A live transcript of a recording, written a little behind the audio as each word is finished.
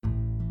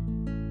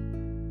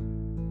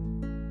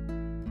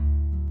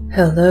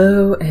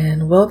Hello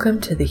and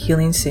welcome to the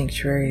Healing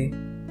Sanctuary.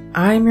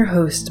 I'm your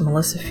host,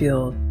 Melissa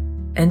Field,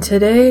 and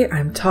today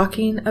I'm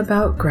talking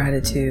about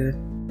gratitude.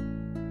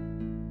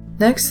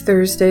 Next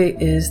Thursday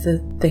is the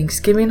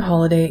Thanksgiving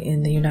holiday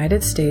in the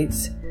United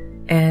States,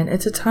 and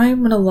it's a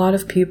time when a lot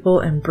of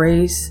people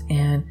embrace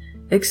and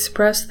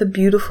express the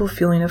beautiful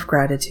feeling of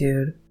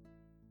gratitude.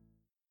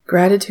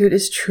 Gratitude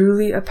is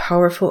truly a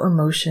powerful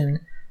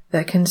emotion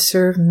that can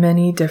serve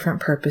many different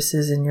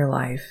purposes in your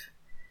life.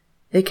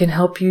 It can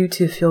help you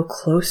to feel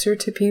closer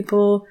to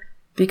people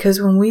because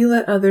when we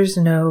let others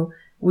know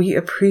we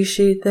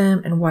appreciate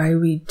them and why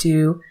we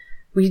do,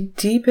 we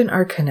deepen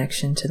our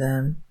connection to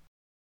them.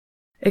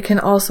 It can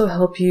also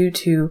help you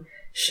to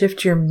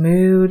shift your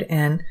mood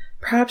and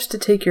perhaps to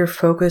take your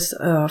focus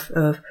off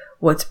of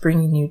what's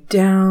bringing you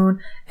down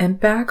and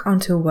back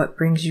onto what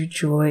brings you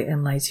joy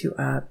and lights you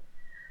up.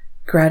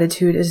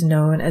 Gratitude is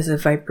known as a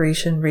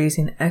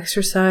vibration-raising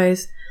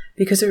exercise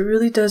because it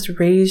really does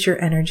raise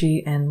your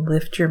energy and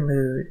lift your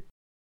mood.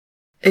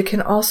 It can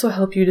also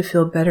help you to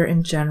feel better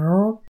in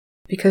general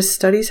because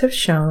studies have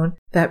shown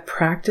that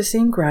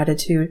practicing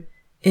gratitude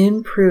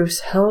improves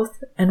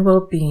health and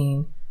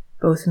well-being,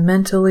 both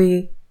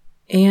mentally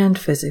and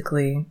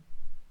physically.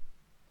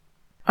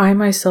 I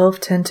myself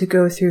tend to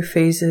go through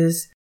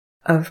phases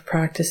of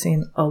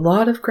practicing a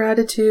lot of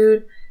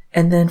gratitude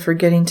and then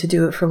forgetting to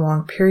do it for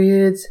long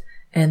periods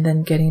and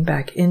then getting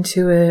back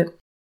into it.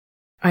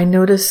 I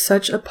notice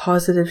such a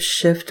positive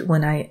shift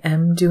when I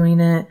am doing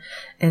it,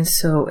 and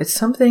so it's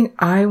something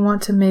I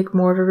want to make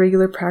more of a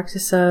regular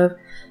practice of,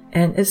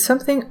 and it's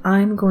something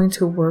I'm going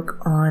to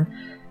work on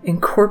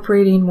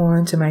incorporating more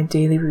into my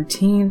daily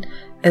routine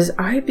as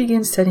I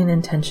begin setting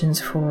intentions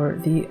for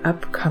the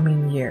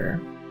upcoming year.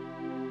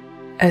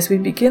 As we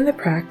begin the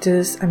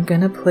practice, I'm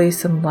going to play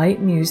some light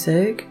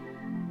music.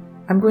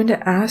 I'm going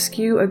to ask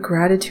you a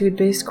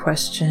gratitude-based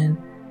question,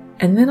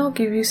 and then I'll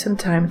give you some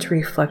time to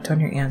reflect on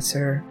your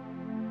answer.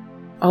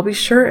 I'll be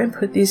sure and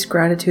put these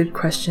gratitude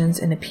questions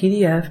in a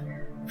PDF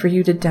for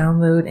you to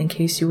download in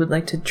case you would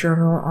like to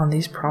journal on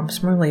these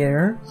prompts more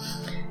later,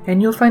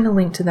 and you'll find a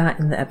link to that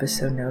in the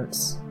episode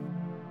notes.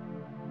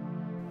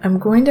 I'm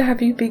going to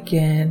have you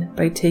begin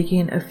by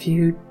taking a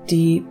few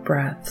deep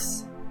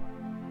breaths.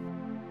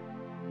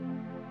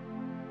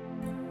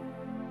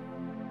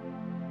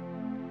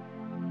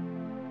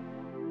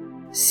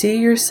 See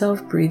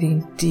yourself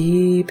breathing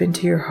deep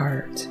into your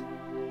heart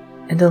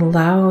and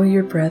allow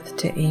your breath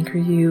to anchor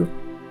you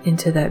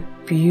into that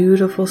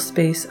beautiful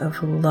space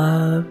of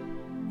love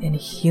and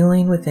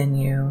healing within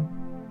you.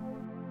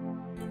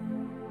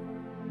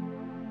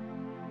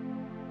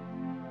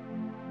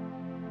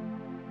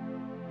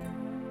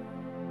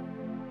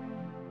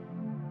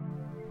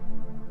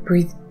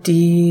 Breathe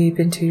deep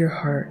into your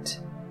heart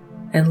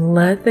and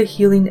let the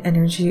healing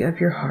energy of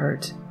your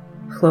heart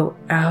flow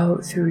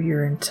out through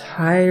your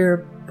entire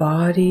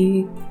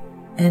body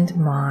and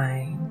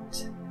mind.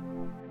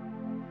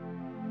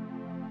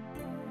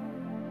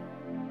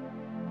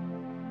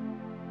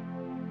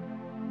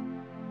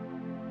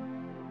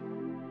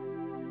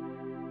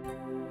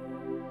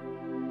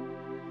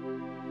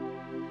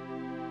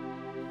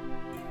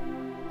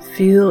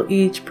 Feel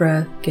each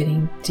breath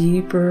getting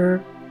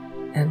deeper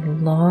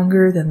and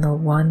longer than the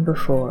one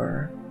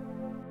before.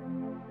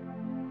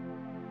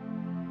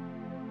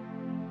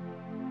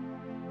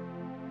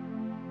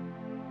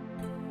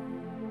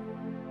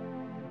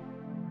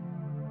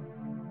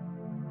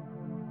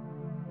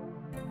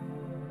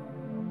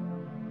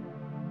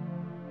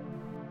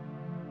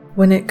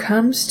 When it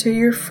comes to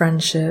your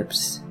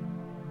friendships,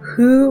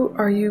 who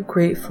are you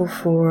grateful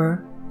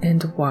for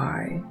and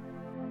why?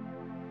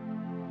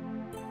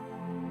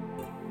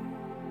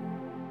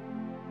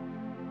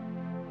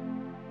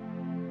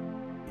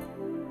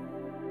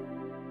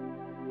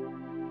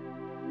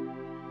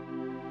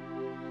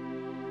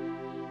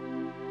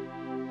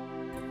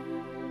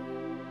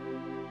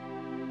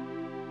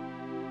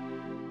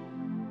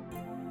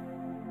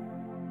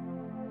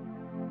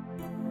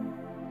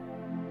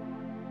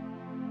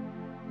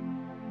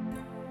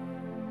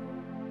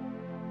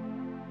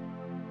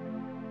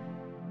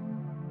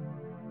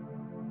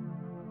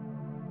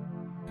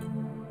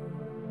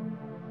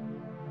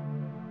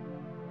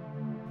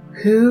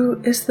 Who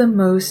is the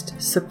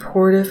most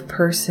supportive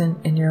person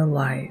in your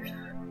life?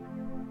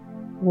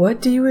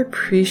 What do you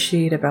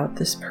appreciate about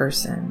this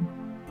person?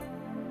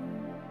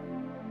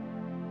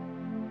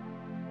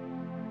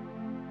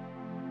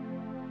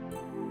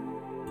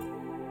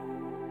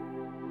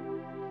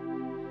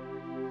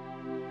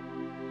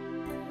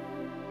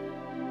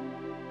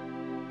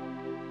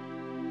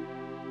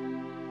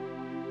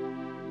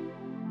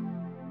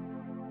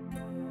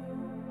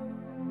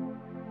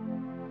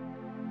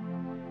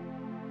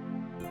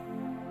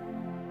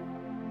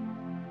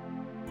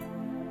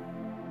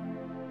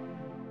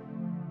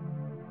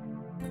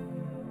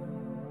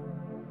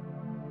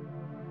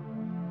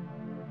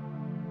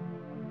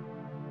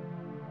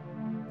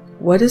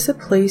 What is a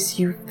place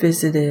you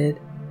visited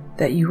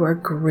that you are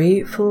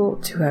grateful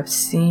to have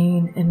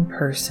seen in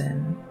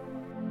person?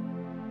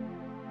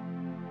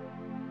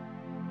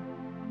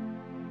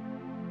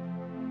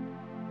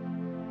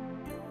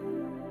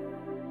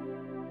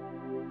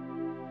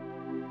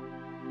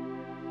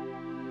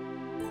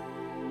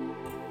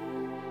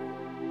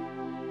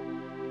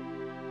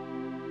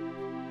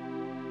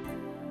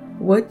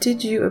 What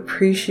did you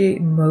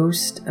appreciate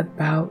most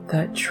about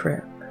that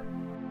trip?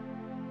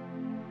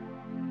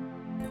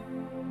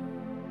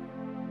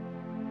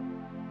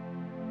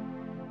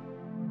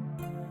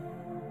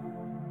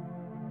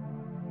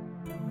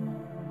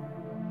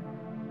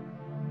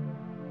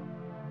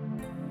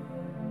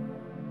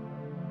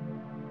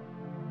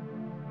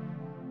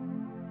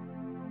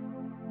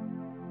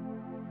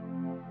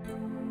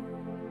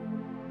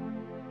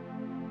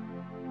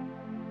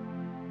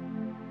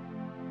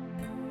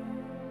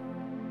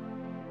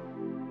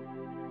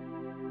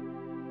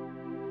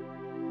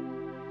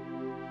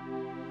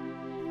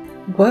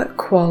 What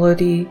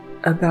quality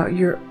about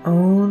your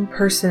own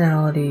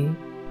personality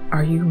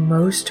are you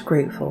most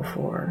grateful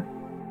for?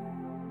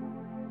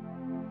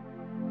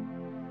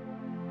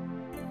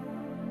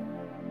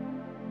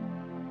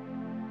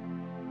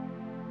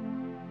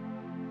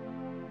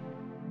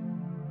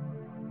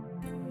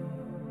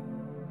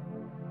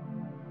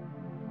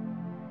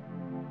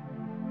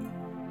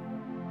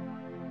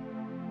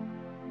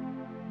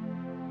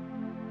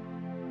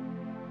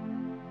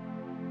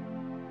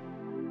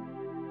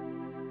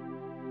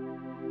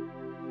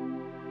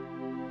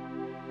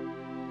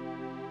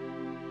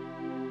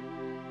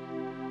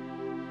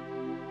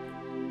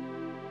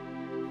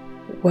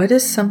 What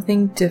is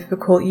something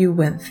difficult you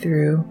went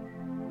through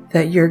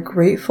that you're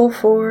grateful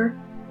for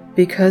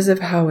because of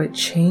how it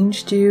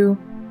changed you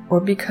or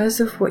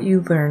because of what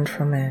you learned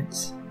from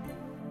it?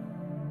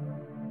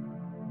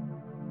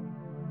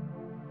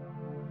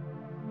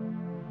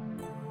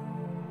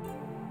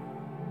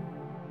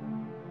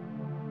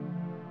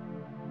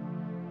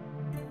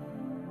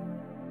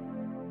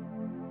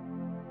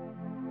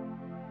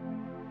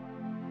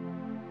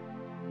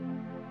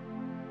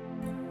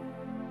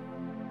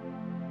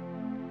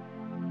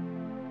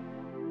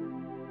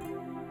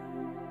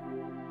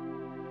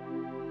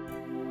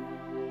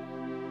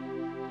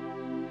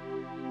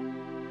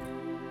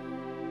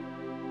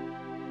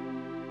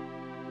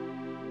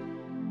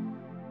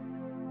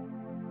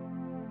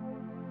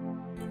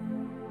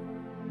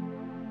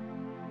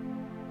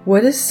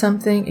 What is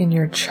something in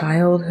your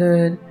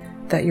childhood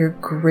that you're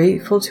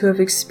grateful to have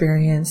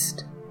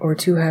experienced or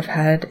to have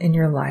had in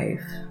your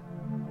life?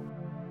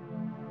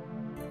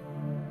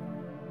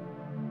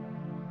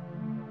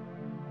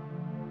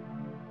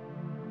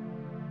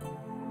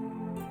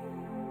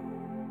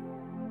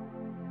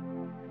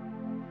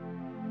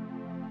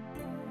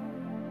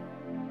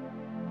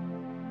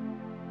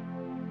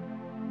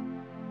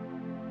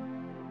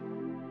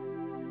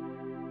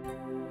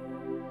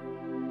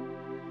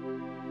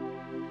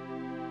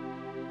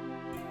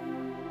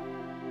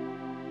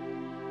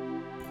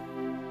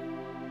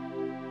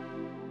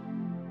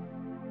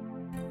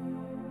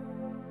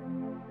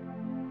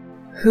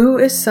 Who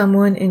is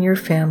someone in your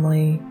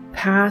family,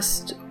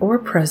 past or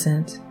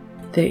present,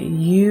 that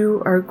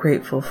you are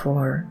grateful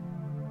for?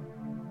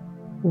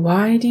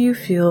 Why do you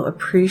feel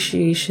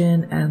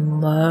appreciation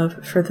and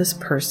love for this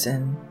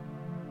person?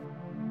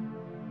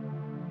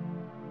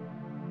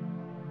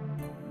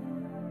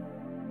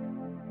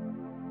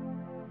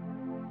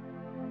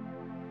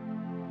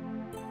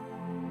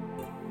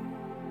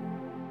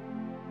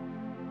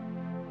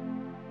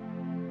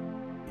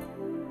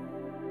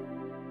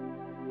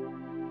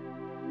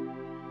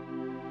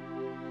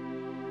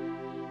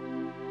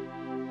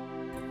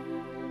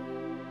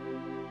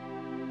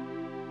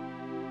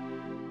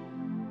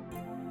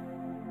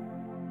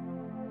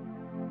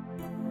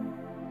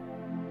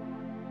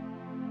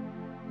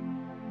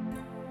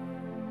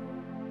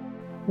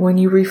 When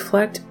you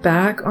reflect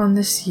back on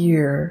this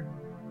year,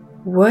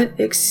 what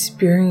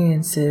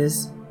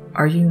experiences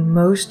are you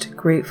most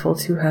grateful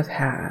to have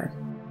had?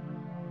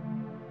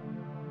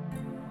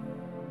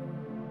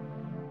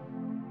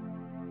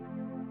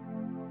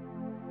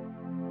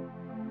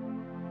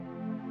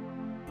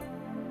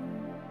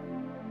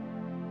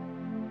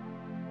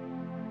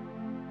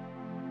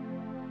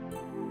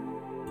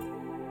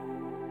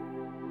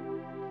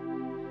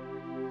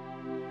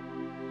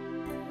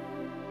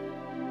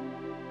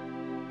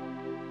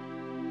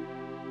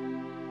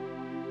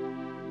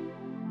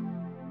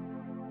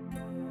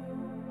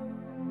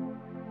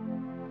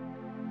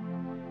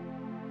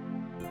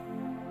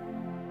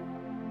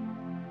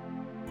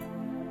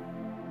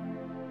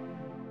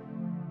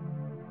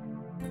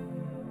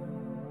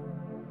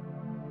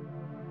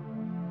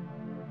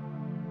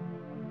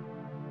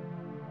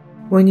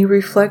 When you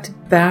reflect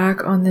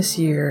back on this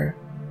year,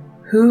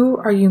 who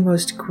are you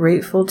most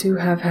grateful to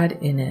have had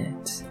in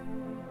it?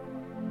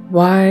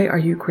 Why are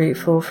you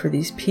grateful for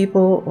these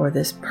people or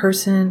this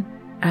person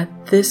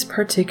at this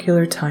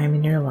particular time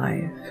in your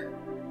life?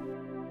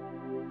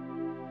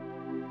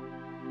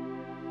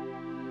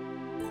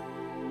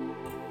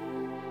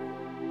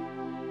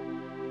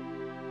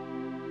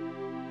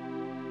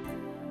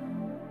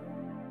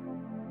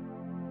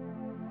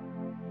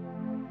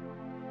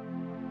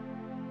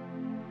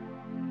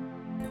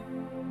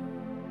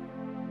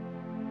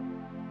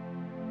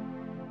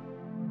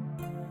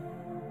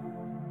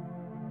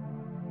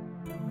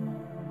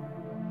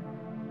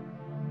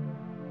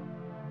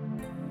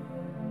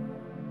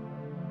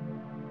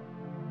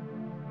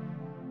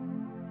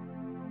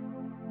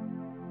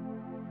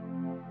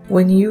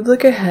 When you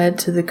look ahead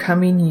to the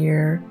coming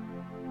year,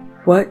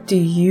 what do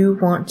you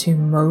want to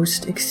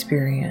most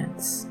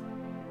experience?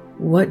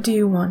 What do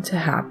you want to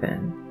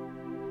happen?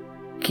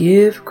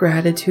 Give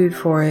gratitude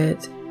for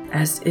it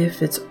as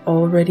if it's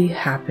already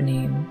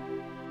happening.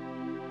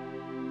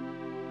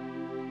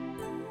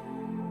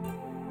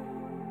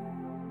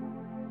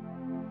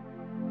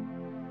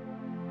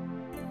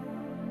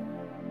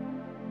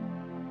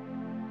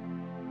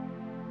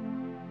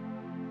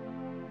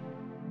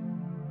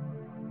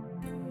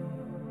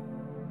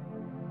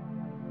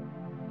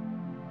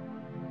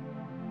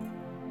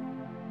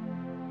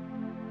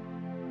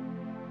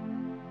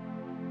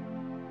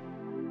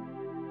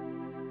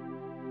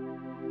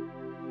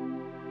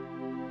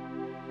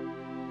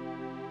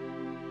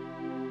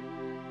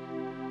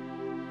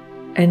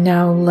 And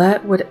now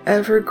let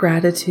whatever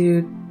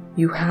gratitude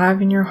you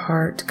have in your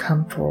heart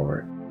come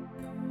forward.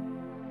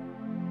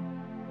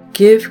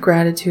 Give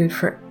gratitude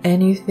for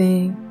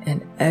anything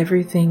and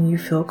everything you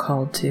feel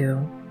called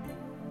to.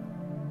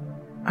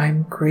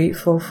 I'm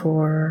grateful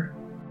for.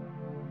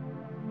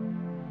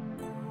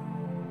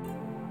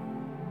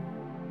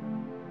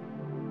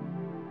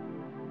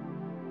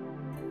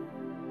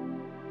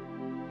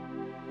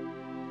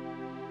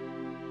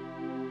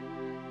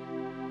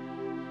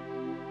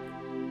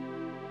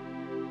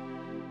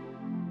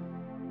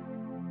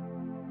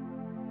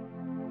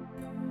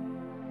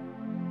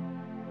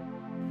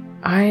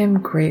 I am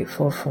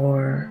grateful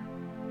for.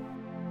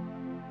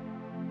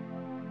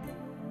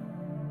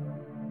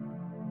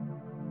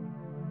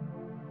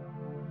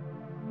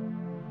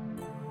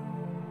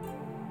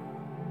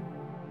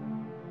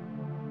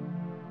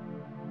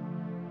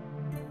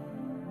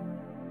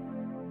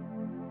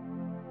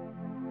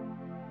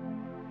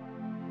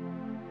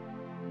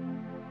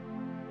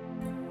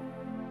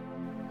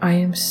 I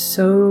am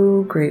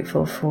so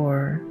grateful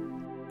for.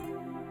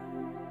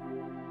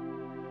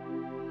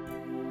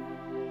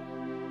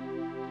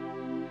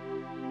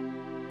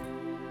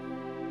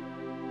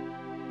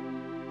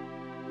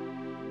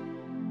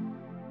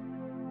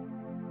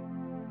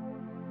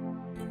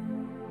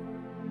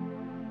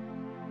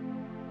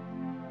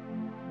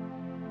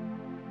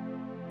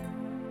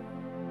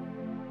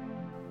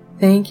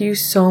 Thank you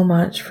so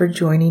much for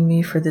joining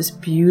me for this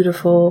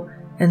beautiful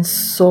and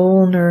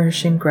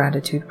soul-nourishing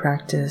gratitude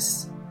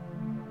practice.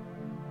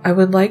 I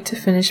would like to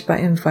finish by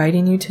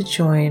inviting you to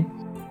join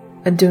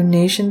a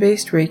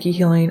donation-based Reiki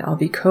healing I'll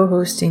be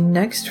co-hosting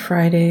next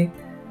Friday,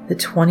 the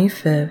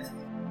 25th.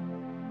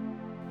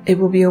 It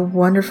will be a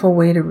wonderful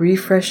way to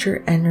refresh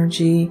your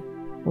energy,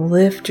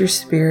 lift your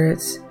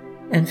spirits,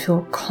 and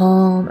feel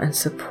calm and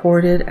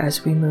supported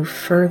as we move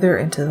further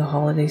into the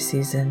holiday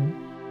season.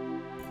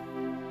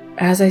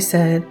 As I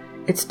said,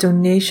 it's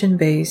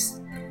donation-based.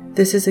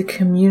 This is a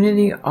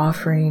community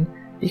offering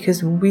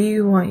because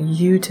we want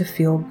you to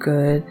feel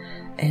good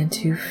and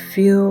to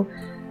feel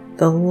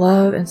the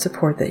love and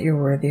support that you're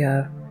worthy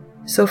of.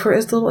 So for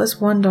as little as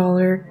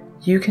 $1,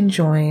 you can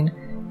join.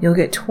 You'll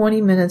get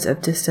 20 minutes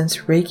of distance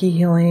Reiki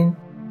healing,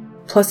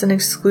 plus an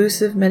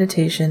exclusive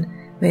meditation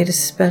made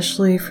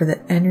especially for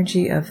the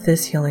energy of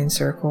this healing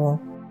circle.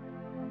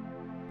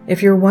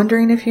 If you're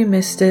wondering if you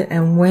missed it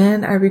and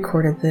when I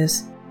recorded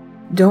this,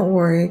 don't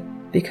worry,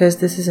 because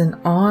this is an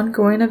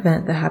ongoing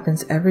event that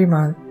happens every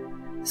month,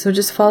 so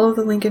just follow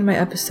the link in my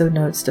episode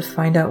notes to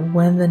find out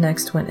when the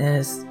next one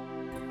is.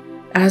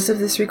 As of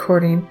this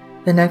recording,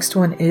 the next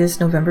one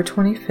is November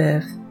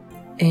 25th,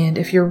 and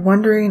if you're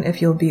wondering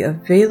if you'll be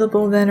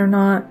available then or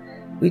not,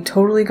 we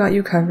totally got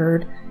you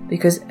covered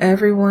because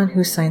everyone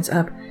who signs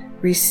up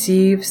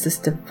receives this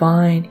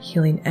divine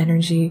healing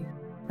energy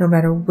no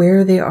matter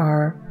where they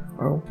are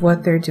or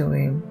what they're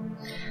doing.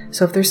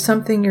 So if there's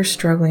something you're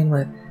struggling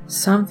with,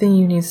 something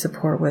you need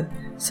support with,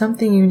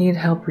 something you need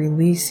help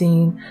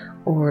releasing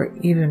or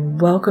even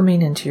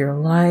welcoming into your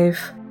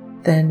life,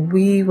 then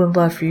we would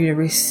love for you to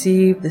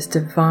receive this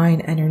divine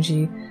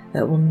energy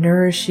that will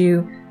nourish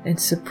you and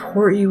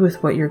support you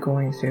with what you're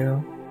going through.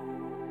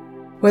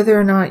 Whether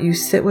or not you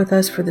sit with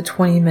us for the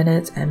 20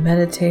 minutes and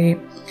meditate,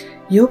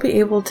 you'll be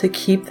able to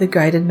keep the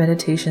guided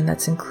meditation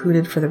that's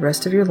included for the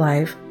rest of your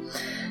life,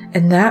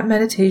 and that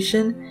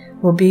meditation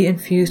will be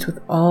infused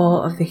with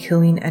all of the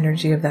healing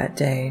energy of that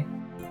day.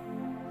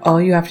 All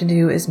you have to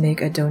do is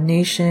make a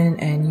donation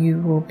and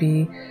you will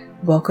be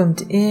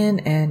welcomed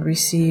in and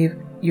receive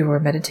your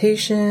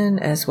meditation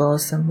as well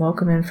as some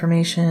welcome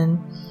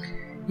information.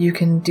 You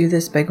can do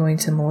this by going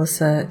to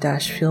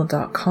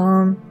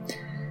melissa-field.com,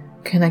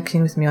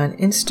 connecting with me on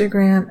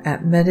Instagram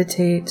at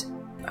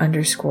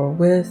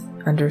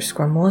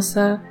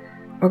meditate_with_Melissa,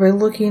 or by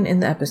looking in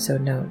the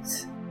episode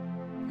notes.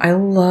 I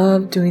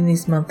love doing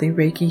these monthly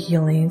Reiki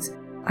healings.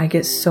 I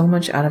get so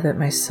much out of it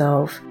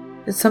myself.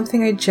 It's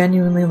something I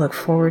genuinely look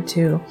forward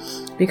to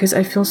because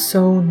I feel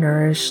so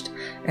nourished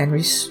and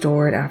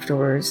restored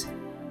afterwards.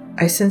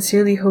 I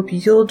sincerely hope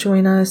you'll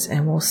join us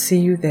and we'll see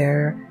you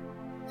there.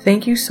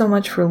 Thank you so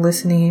much for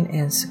listening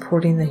and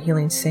supporting the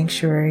Healing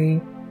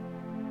Sanctuary.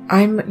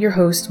 I'm your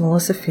host,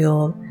 Melissa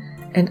Field,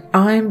 and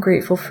I'm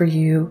grateful for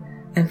you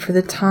and for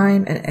the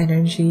time and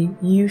energy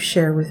you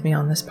share with me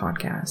on this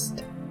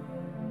podcast.